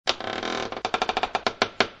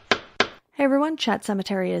Hey everyone, Chat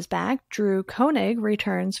Sematary is back. Drew Koenig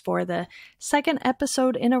returns for the second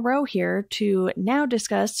episode in a row here to now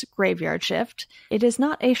discuss Graveyard Shift. It is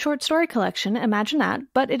not a short story collection, imagine that,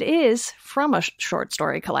 but it is from a short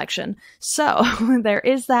story collection. So there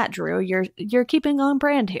is that, Drew. You're keeping on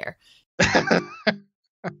brand here.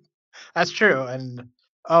 That's true, and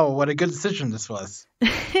oh, what a good decision this was.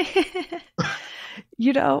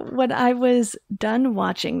 You know, when I was done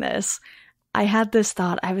watching this, I had this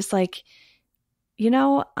thought. I was like, you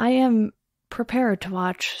know, I am prepared to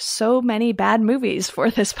watch so many bad movies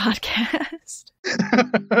for this podcast.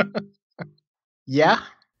 Yeah.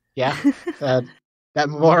 That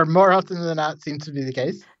more often than not seems to be the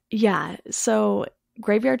case. Yeah, so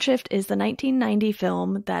Graveyard Shift is the 1990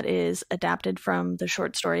 film that is adapted from the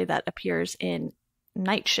short story that appears in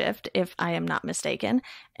Night Shift, if I am not mistaken,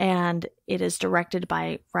 and it is directed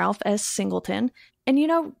by Ralph S. Singleton. And you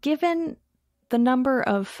know, given the number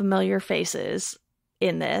of familiar faces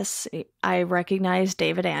in this, I recognize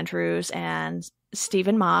David Andrews and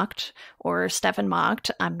Stephen Macht, or Stephen Macht.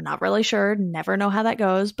 I'm not really sure, never know how that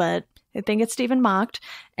goes, but I think it's Stephen Macht.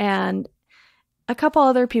 And a couple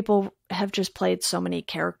other people have just played so many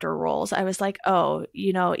character roles. I was like, oh,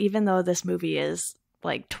 you know, even though this movie is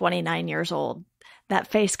like 29 years old, that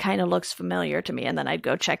face kind of looks familiar to me. And then I'd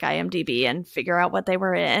go check IMDb and figure out what they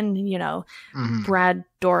were in. You know, Brad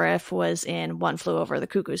Dourif was in One Flew Over the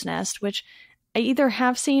Cuckoo's Nest, which I either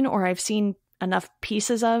have seen or I've seen enough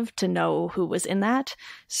pieces of to know who was in that.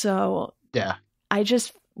 So yeah, I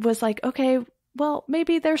just was like, okay, well,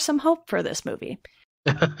 maybe there's some hope for this movie.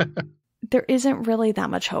 There isn't really that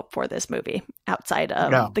much hope for this movie outside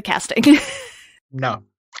of the casting. No,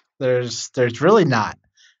 there's really not.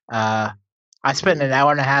 I spent an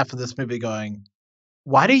hour and a half of this movie going,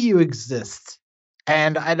 why do you exist?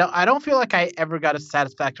 And I don't feel like I ever got a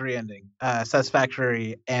satisfactory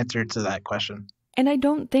answer to that question. And I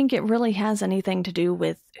don't think it really has anything to do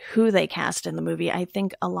with who they cast in the movie. I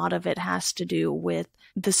think a lot of it has to do with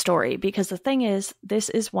the story, because the thing is, this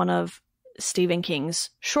is one of Stephen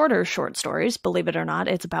King's shorter short stories. Believe it or not,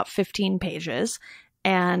 it's about 15 pages.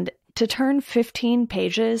 And to turn 15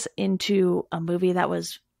 pages into a movie that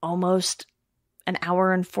was almost an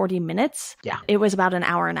hour and 40 minutes. Yeah. It was about an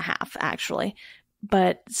hour and a half, actually.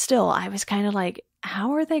 But still, I was kind of like,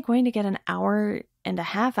 how are they going to get an hour and a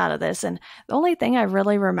half out of this? And the only thing I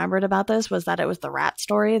really remembered about this was that it was the rat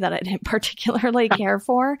story that I didn't particularly care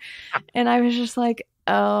for. And I was just like,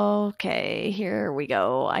 okay, here we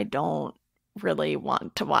go. I don't really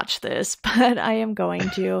want to watch this, but I am going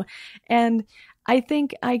to. And I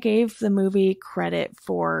think I gave the movie credit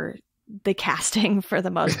for the casting for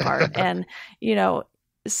the most part. And, you know,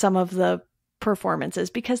 some of the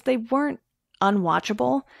performances, because they weren't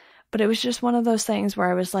unwatchable, but it was just one of those things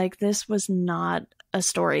where I was like, this was not a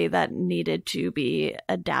story that needed to be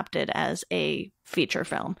adapted as a feature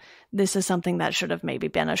film. This is something that should have maybe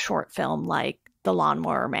been a short film like The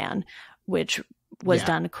Lawnmower Man, which was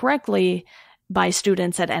done correctly by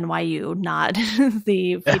students at NYU, not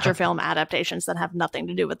the feature film adaptations that have nothing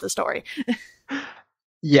to do with the story.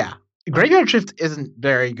 Yeah. Graveyard Shift isn't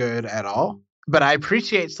very good at all, but I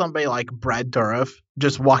appreciate somebody like Brad Dourif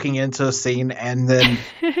just walking into a scene and then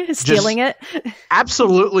stealing it.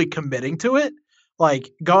 Absolutely committing to it, like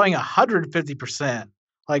going 150%,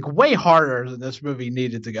 like way harder than this movie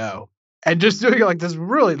needed to go. And just doing like this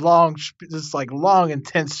really long,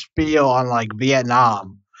 intense spiel on like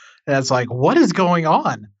Vietnam. And it's like, what is going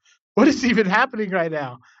on? What is even happening right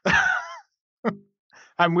now?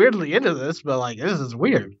 I'm weirdly into this, but like, this is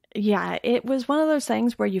weird. Yeah, it was one of those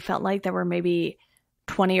things where you felt like there were maybe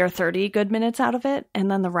 20 or 30 good minutes out of it.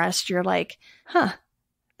 And then the rest, you're like, huh,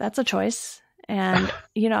 that's a choice. And,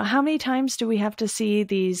 you know, how many times do we have to see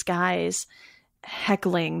these guys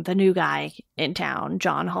heckling the new guy in town,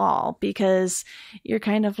 John Hall? Because you're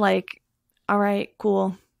kind of like, all right,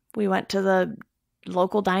 cool. We went to the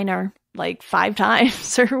local diner like 5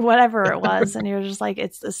 times or whatever it was. And you're just like,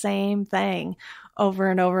 it's the same thing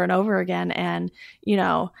over and over and over again. And, you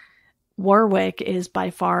know, Warwick is by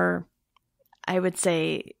far, I would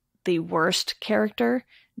say, the worst character,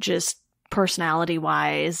 just personality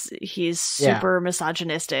wise. He's super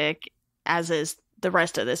misogynistic, as is the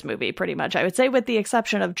rest of this movie, pretty much. I would say, with the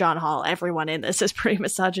exception of John Hall, everyone in this is pretty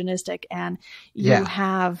misogynistic. And you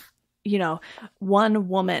have, you know, one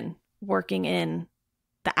woman working in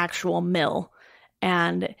the actual mill,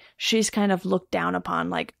 and she's kind of looked down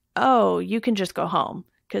upon, like, oh, you can just go home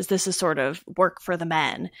because this is sort of work for the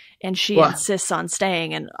men. And she insists on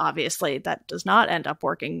staying. And obviously that does not end up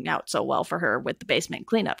working out so well for her with the basement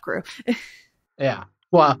cleanup crew. Yeah.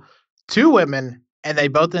 Well, 2 women, and they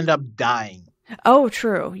both end up dying. Oh,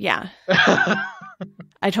 true. Yeah.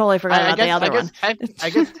 I totally forgot I about the guess other one. I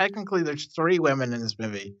guess technically there's three women in this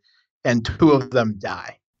movie, and two of them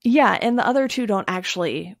die. Yeah, and the other two don't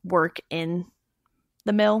actually work in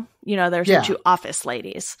the mill. There's the Yeah, two office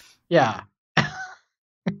ladies. yeah.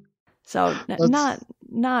 So not That's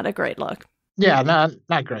not a great look. yeah,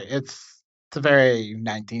 not great. It's a very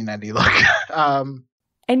 1990 look. um,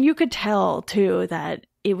 And you could tell too that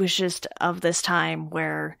it was just of this time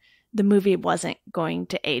where the movie wasn't going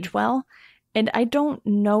to age well. And I don't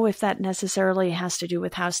know if that necessarily has to do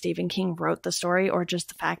with how Stephen King wrote the story or just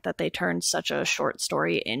the fact that they turned such a short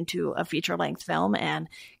story into a feature length film and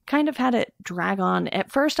kind of had it drag on.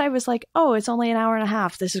 At first, I was like, oh, it's only an hour and a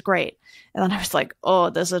half. This is great. And then I was like, oh,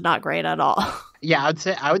 this is not great at all. yeah,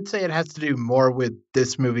 I would say it has to do more with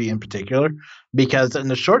this movie in particular because in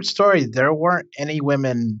the short story there weren't any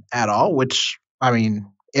women at all, which I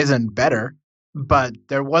mean isn't better, but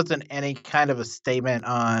there wasn't any kind of a statement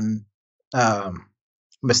on um,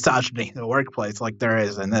 misogyny in the workplace like there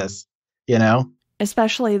is in this. You know?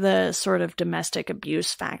 Especially the sort of domestic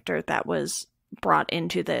abuse factor that was brought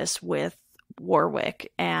into this with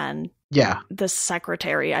Warwick and Yeah, the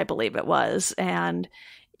secretary, I believe it was. And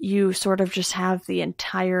you sort of just have the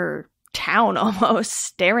entire town almost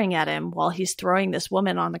staring at him while he's throwing this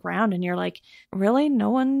woman on the ground. And you're like, really? No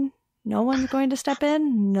one's going to step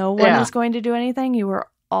in? No one yeah, is going to do anything? You were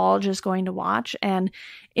all just going to watch. And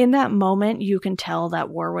in that moment, you can tell that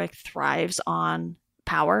Warwick thrives on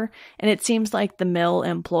power. And it seems like the mill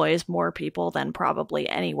employs more people than probably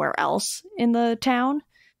anywhere else in the town.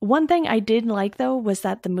 One thing I did like, though, was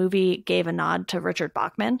that the movie gave a nod to Richard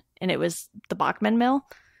Bachman, and it was the Bachman Mill.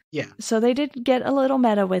 yeah. So they did get a little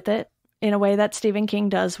meta with it in a way that Stephen King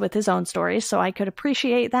does with his own stories. So I could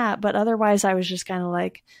appreciate that. But otherwise, I was just kind of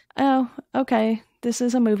like, oh, okay, this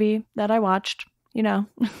is a movie that I watched, you know?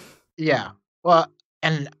 Yeah. Well,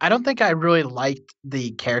 and I don't think I really liked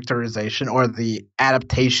the characterization or the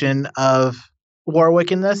adaptation of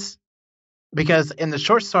Warwick in this because in the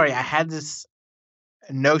short story, I had this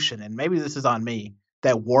notion, and maybe this is on me,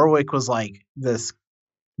 that Warwick was like this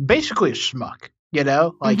basically a schmuck, you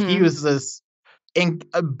know? Like he Mm-hmm. was this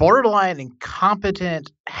borderline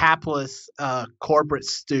incompetent, hapless corporate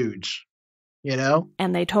stooge, you know?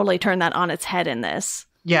 And they totally turned that on its head in this.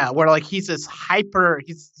 Yeah, where like he's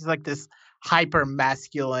like this hyper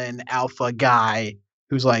masculine alpha guy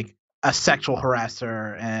who's like a sexual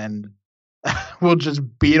harasser and will just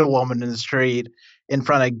beat a woman in the street in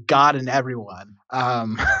front of God and everyone.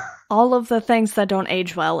 All of the things that don't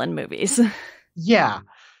age well in movies. Yeah,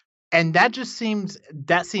 and that seems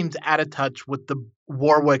out of touch with the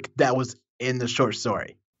Warwick that was in the short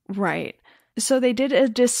story. Right. So they did a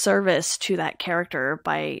disservice to that character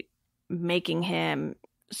by making him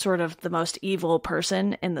sort of the most evil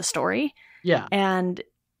person in the story. Yeah, And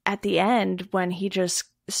at the end, when he just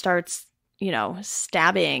starts,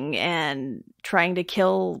 stabbing and trying to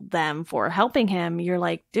kill them for helping him, you're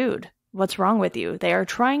like, dude, what's wrong with you? They are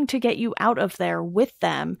trying to get you out of there with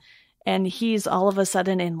them. And he's all of a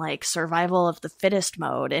sudden in like survival of the fittest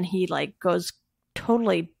mode. And he like goes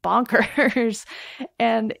totally bonkers.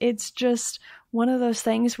 And it's just one of those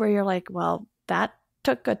things where you're like, well, that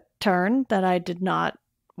took a turn that I did not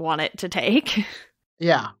want it to take.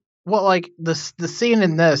 yeah. Well, like the scene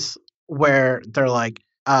in this where they're like,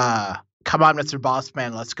 come on, Mr.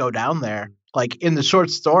 Bossman, let's go down there. Like in the short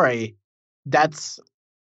story, that's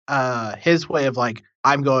his way of like,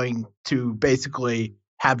 I'm going to basically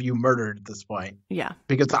have you murdered at this point Yeah.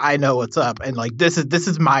 because I know what's up, and like this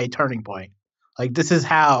is my turning point. Like this is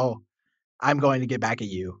how I'm going to get back at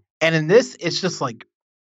you. And in this, it's just like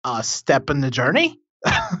a step in the journey,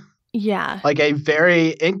 Yeah. like a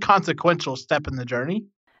very inconsequential step in the journey.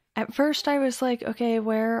 At first, I was like, okay,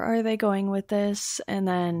 where are they going with this? And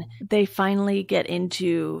then they finally get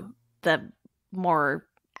into the more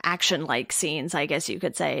action like scenes, I guess you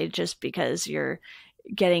could say, just because you're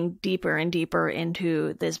getting deeper and deeper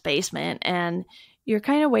into this basement and you're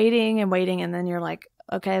kind of waiting and waiting. And then you're like,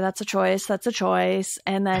 okay, that's a choice. That's a choice.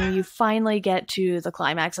 And then you finally get to the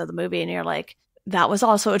climax of the movie and you're like, that was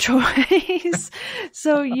also a choice.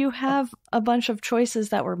 So you have a bunch of choices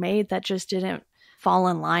that were made that just didn't fall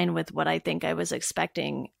in line with what I think I was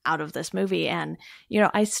expecting out of this movie. And,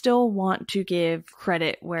 I still want to give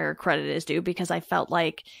credit where credit is due because I felt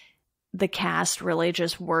like the cast really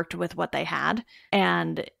just worked with what they had.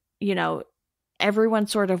 And, everyone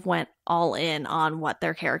sort of went all in on what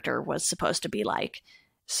their character was supposed to be like.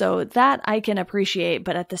 So that I can appreciate.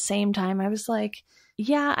 But at the same time, I was like,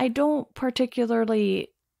 yeah, I don't particularly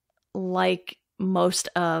like most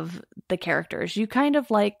of the characters. You kind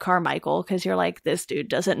of like Carmichael because you're like, this dude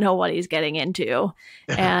doesn't know what he's getting into.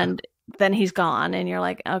 And then he's gone, and you're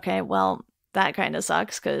like, okay, well, that kind of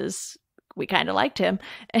sucks because we kind of liked him.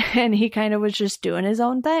 And he kind of was just doing his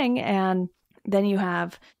own thing. And then you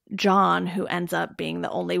have John, who ends up being the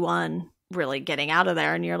only one really getting out of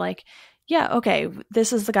there. And you're like, yeah, okay,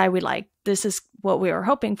 this is the guy we like. This is what we were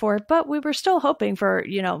hoping for, but we were still hoping for,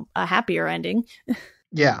 a happier ending.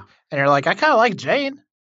 Yeah. And you're like, I kind of like Jane.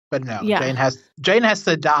 But no, Yeah, Jane has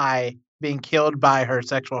to die being killed by her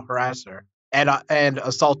sexual harasser and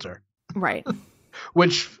assaulter, right.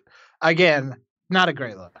 which, again, not a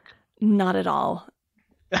great look. Not at all.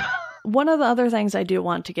 One of the other things I do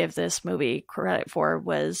want to give this movie credit for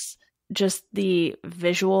was just the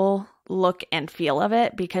visual look and feel of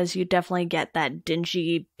it, because you definitely get that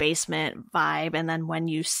dingy basement vibe. And then when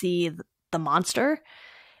you see the monster,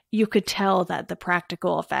 you could tell that the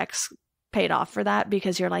practical effects paid off for that,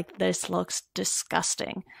 because you're like, this looks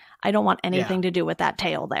disgusting. I don't want anything to do with that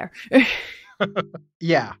tail there.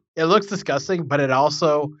 Yeah, it looks disgusting, but it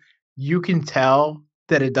also, you can tell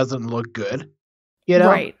that it doesn't look good,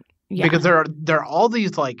 Right. Yeah. because there are all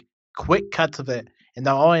these like quick cuts of it, and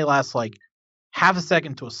they'll only last like half a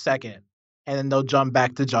second to a second, and then they'll jump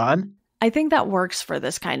back to John. I think that works for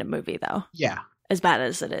this kind of movie, though, Yeah, as bad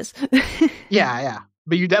as it is. yeah.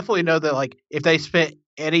 But you definitely know that like if they spent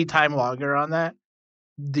any time longer on that,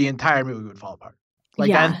 the entire movie would fall apart. Like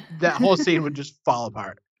Yeah. that whole scene would just fall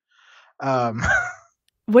apart. Um,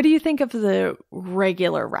 What do you think of the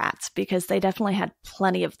regular rats? Because they definitely had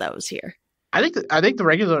plenty of those here. I think the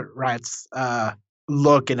regular rats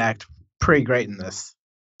look and act pretty great in this.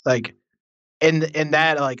 Like in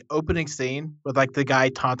that like opening scene with like the guy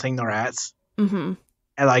taunting the rats Mm-hmm.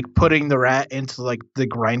 and like putting the rat into like the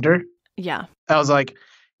grinder. Yeah. I was like,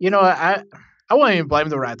 what, I won't even blame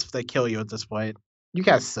the rats if they kill you at this point. You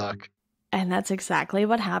guys suck. And that's exactly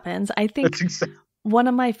what happens. I think That's exactly. one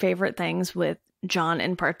of my favorite things with John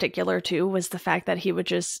in particular, too, was the fact that he would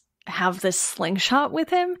just have this slingshot with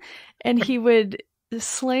him, and he would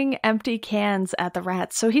sling empty cans at the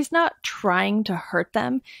rats. So he's not trying to hurt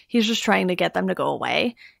them. He's just trying to get them to go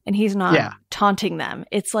away. And he's not taunting them.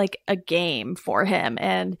 It's like a game for him.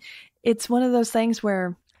 And it's one of those things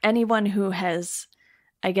where anyone who has,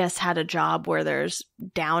 I guess, had a job where there's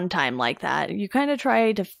downtime like that, you kind of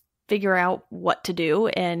try to figure out what to do,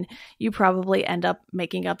 and you probably end up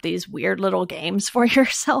making up these weird little games for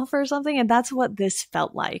yourself or something. And that's what this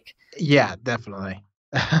felt like. Yeah, definitely.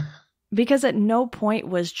 Because at no point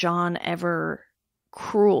was John ever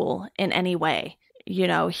cruel in any way.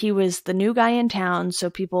 He was the new guy in town, so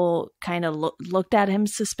people kind of looked at him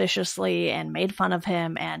suspiciously and made fun of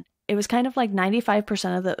him. And it was kind of like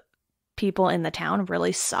 95% of the people in the town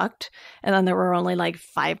really sucked. And then there were only like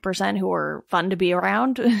 5% who were fun to be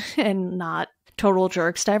around and not total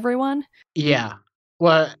jerks to everyone. Yeah.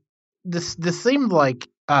 Well, this seemed like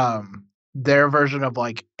their version of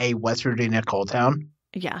like a West Virginia coal town.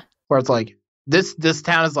 Yeah. Where it's like this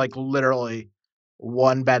town is like literally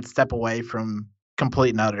one bad step away from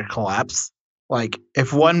complete and utter collapse. Like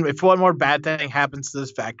if one more bad thing happens to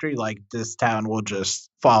this factory, like this town will just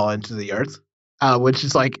fall into the earth. Which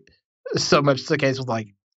is like so much the case with like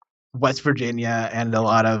West Virginia and a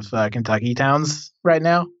lot of Kentucky towns right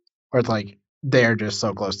now, where it's like they're just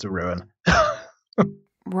so close to ruin.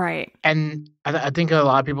 Right. And I think a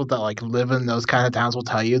lot of people that like live in those kind of towns will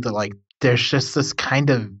tell you that like there's just this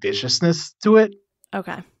kind of viciousness to it.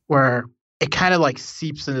 Okay. Where it kind of like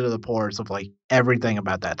seeps into the pores of like everything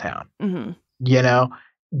about that town. Mm-hmm.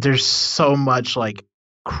 There's so much like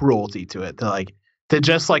cruelty to it that like to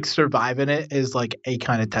just like survive in it is like a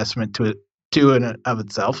kind of testament to it in and of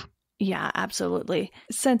itself. Yeah, absolutely.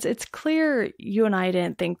 Since it's clear you and I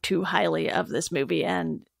didn't think too highly of this movie,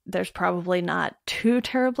 and there's probably not too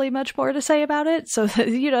terribly much more to say about it. So,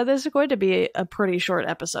 this is going to be a pretty short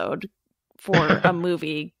episode for a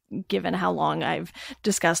movie, given how long I've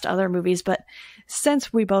discussed other movies. But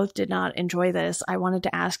since we both did not enjoy this, I wanted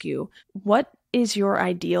to ask you, what is your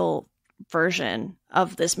ideal version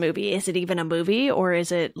of this movie? Is it even a movie, or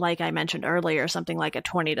is it, like I mentioned earlier, something like a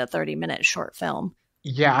 20 to 30 minute short film?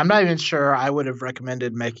 Yeah, I'm not even sure I would have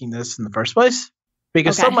recommended making this in the first place,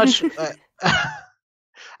 because so much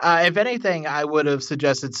if anything, I would have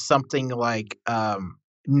suggested something like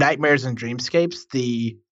Nightmares and Dreamscapes,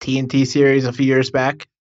 the TNT series a few years back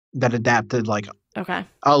that adapted like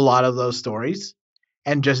a lot of those stories,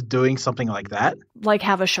 and just doing something like that. Like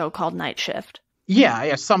have a show called Night Shift.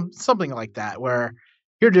 Yeah, something like that, where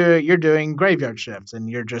you're doing graveyard shifts, and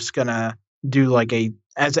you're just gonna do like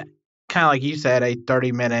kind of like you said, a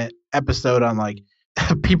 30-minute episode on like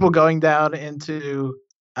people going down into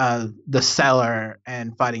the cellar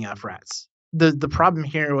and fighting off rats. The problem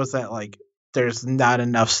here was that like there's not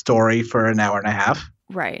enough story for an hour and a half,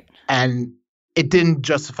 Right. and it didn't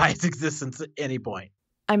justify its existence at any point.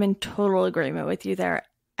 I'm in total agreement with you there.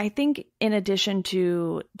 I think, in addition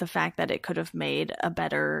to the fact that it could have made a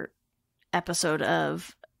better episode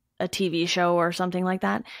of a TV show or something like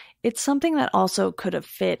that, it's something that also could have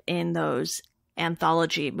fit in those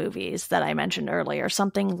anthology movies that I mentioned earlier,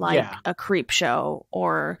 something like Yeah, a Creep Show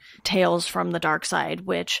or Tales from the Dark Side,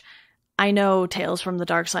 which I know Tales from the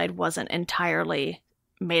Dark Side wasn't entirely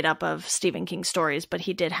made up of Stephen King stories, but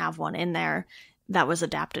he did have one in there that was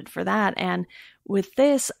adapted for that. And with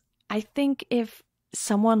this, I think if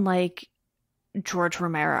someone like George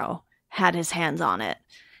Romero had his hands on it,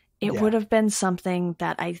 it yeah, would have been something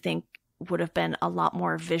that I think would have been a lot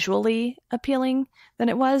more visually appealing than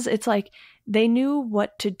it was. It's like they knew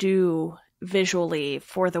what to do visually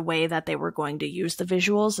for the way that they were going to use the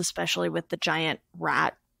visuals, especially with the giant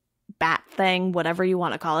rat bat thing, whatever you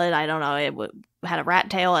want to call it. I don't know. Had a rat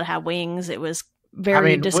tail, it had wings, it was I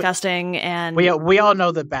very mean, disgusting and we all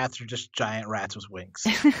know that bats are just giant rats with wings.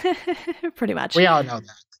 pretty much. We all know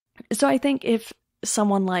that. So I think if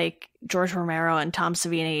someone like George Romero and Tom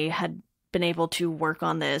Savini had been able to work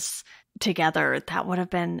on this together, that would have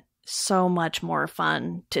been so much more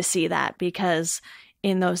fun to see that, because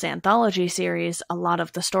in those anthology series, a lot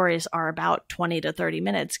of the stories are about 20 to 30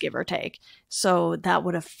 minutes, give or take. So that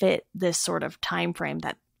would have fit this sort of time frame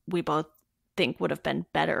that we both think would have been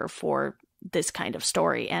better for this kind of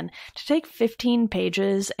story. And to take 15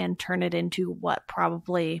 pages and turn it into what,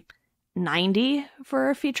 probably 90 for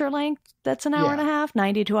a feature length that's an hour and a Yeah, half,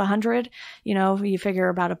 90 to 100, you figure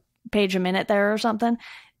about a page a minute there or something.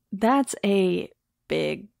 That's a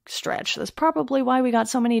big stretch. That's probably why we got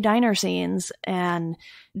so many diner scenes and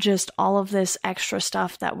just all of this extra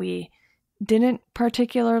stuff that we didn't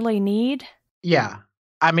particularly need. yeah.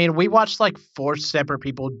 I mean, we watched like four separate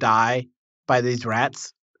people die by these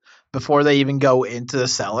rats before they even go into the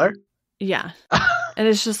cellar. Yeah. And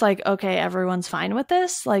it's just like, okay, everyone's fine with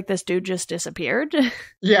this. Like, this dude just disappeared.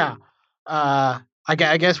 Yeah. I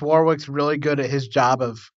guess Warwick's really good at his job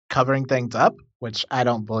of covering things up, which I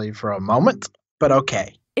don't believe for a moment, but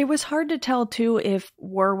okay. It was hard to tell, too, if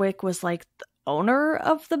Warwick was like the owner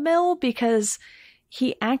of the mill, because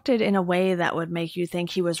he acted in a way that would make you think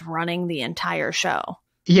he was running the entire show.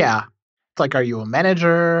 Yeah. It's like, are you a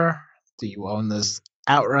manager? Do you own this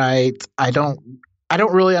outright? I don't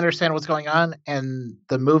really understand what's going on, and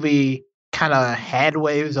the movie kind of head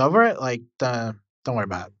waves over it. Like, don't worry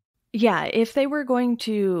about it. Yeah, if they were going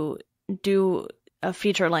to do a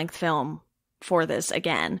feature length film for this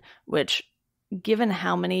again, which, given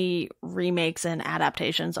how many remakes and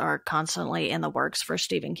adaptations are constantly in the works for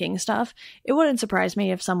Stephen King stuff, it wouldn't surprise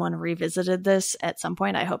me if someone revisited this at some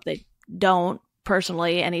point. I hope they don't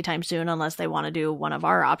personally anytime soon, unless they want to do one of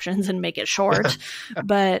our options and make it short.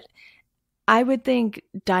 But I would think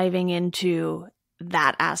diving into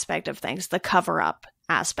that aspect of things, the cover up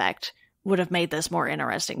aspect, would have made this more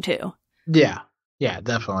interesting too. Yeah. Yeah,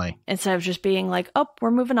 definitely. Instead of just being like, oh,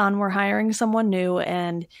 we're moving on, we're hiring someone new.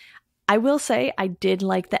 And I will say I did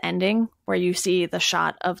like the ending where you see the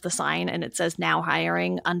shot of the sign and it says now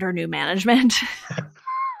hiring under new management.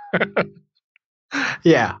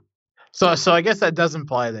 Yeah. So I guess that does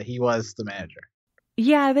imply that he was the manager.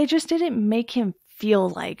 Yeah, they just didn't make him feel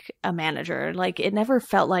like a manager. Like, it never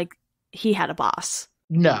felt like he had a boss.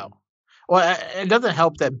 No. Well, it doesn't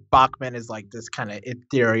help that Bachman is like this kind of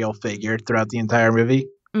ethereal figure throughout the entire movie.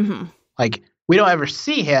 Mm-hmm. Like, we don't ever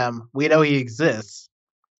see him. We know he exists.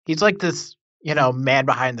 He's like this, man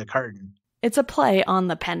behind the curtain. It's a play on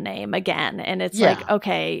the pen name again. And it's Yeah. like,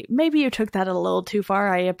 okay, maybe you took that a little too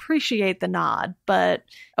far. I appreciate the nod, but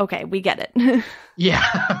okay, we get it.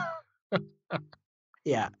 Yeah.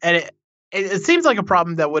 Yeah. And it seems like a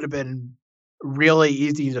problem that would have been really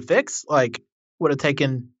easy to fix. Like, would have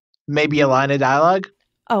taken maybe a line of dialogue.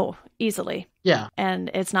 Oh, easily. Yeah. And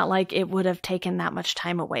it's not like it would have taken that much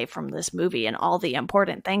time away from this movie and all the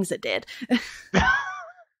important things it did.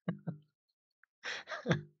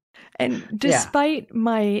 And despite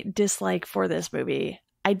my dislike for this movie,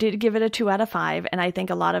 I did give it a 2 out of 5. And I think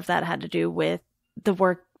a lot of that had to do with the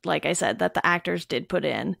work, like I said, that the actors did put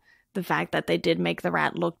in, the fact that they did make the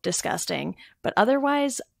rat look disgusting. But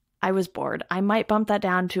otherwise, I was bored. I might bump that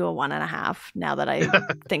down to a 1.5 now that I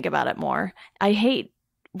think about it more. I hate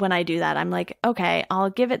when I do that. I'm like, okay, I'll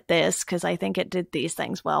give it this because I think it did these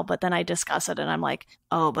things well. But then I discuss it and I'm like,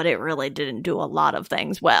 oh, but it really didn't do a lot of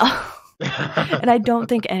things well. And I don't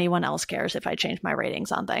think anyone else cares if I change my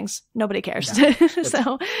ratings on things. Nobody cares. No,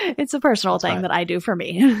 So it's a personal thing fine. that I do for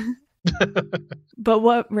me. But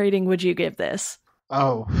what rating would you give this?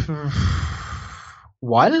 Oh,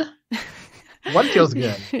 one? One feels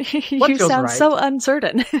good. One You feels sound right. so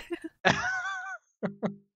uncertain.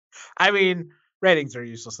 I mean, ratings are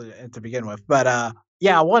useless to begin with, but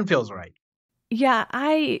yeah, one feels right. Yeah,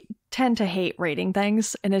 I tend to hate rating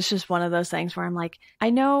things. And it's just one of those things where I'm like, I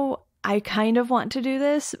know I kind of want to do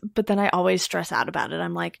this, but then I always stress out about it.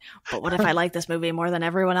 I'm like, but what if I like this movie more than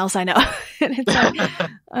everyone else I know? And it's like,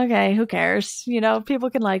 okay, who cares? You know, people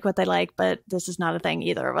can like what they like, but this is not a thing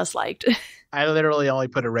either of us liked. I literally only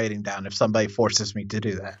put a rating down if somebody forces me to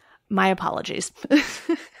do that. My apologies.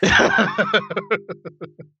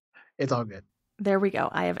 It's all good. There we go.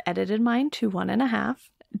 I have edited mine to 1.5.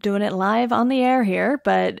 Doing it live on the air here,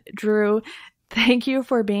 but Drew, thank you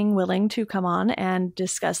for being willing to come on and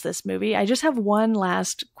discuss this movie. I just have one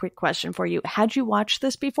last quick question for you. Had you watched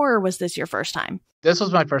this before, or was this your first time? This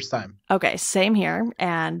was my first time. Okay, same here.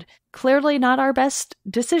 And clearly not our best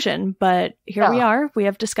decision, but here we are. We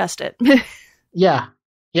have discussed it. Yeah.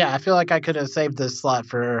 I feel like I could have saved this slot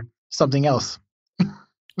for something else.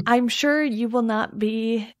 I'm sure you will not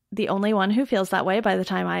be the only one who feels that way by the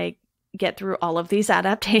time I get through all of these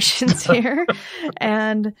adaptations here.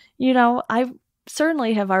 And, you know, I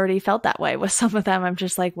certainly have already felt that way with some of them. I'm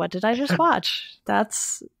just like, what did I just watch?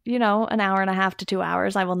 That's, you know, an hour and a half to 2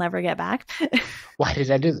 hours I will never get back. Why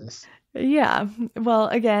did I do this? Yeah. Well,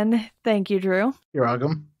 again, thank you, Drew. You're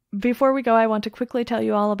welcome. Before we go, I want to quickly tell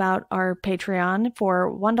you all about our Patreon.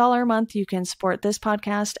 For $1 a month, you can support this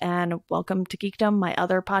podcast and Welcome to Geekdom, my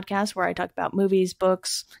other podcast where I talk about movies,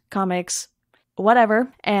 books, comics,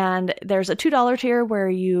 whatever. And there's a $2 tier where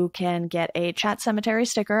you can get a Chat Sematary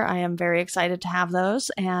sticker. I am very excited to have those.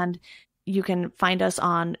 And you can find us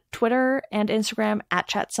on Twitter and Instagram at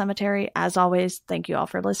Chat Sematary. As always, thank you all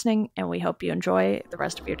for listening, and we hope you enjoy the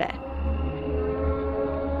rest of your day.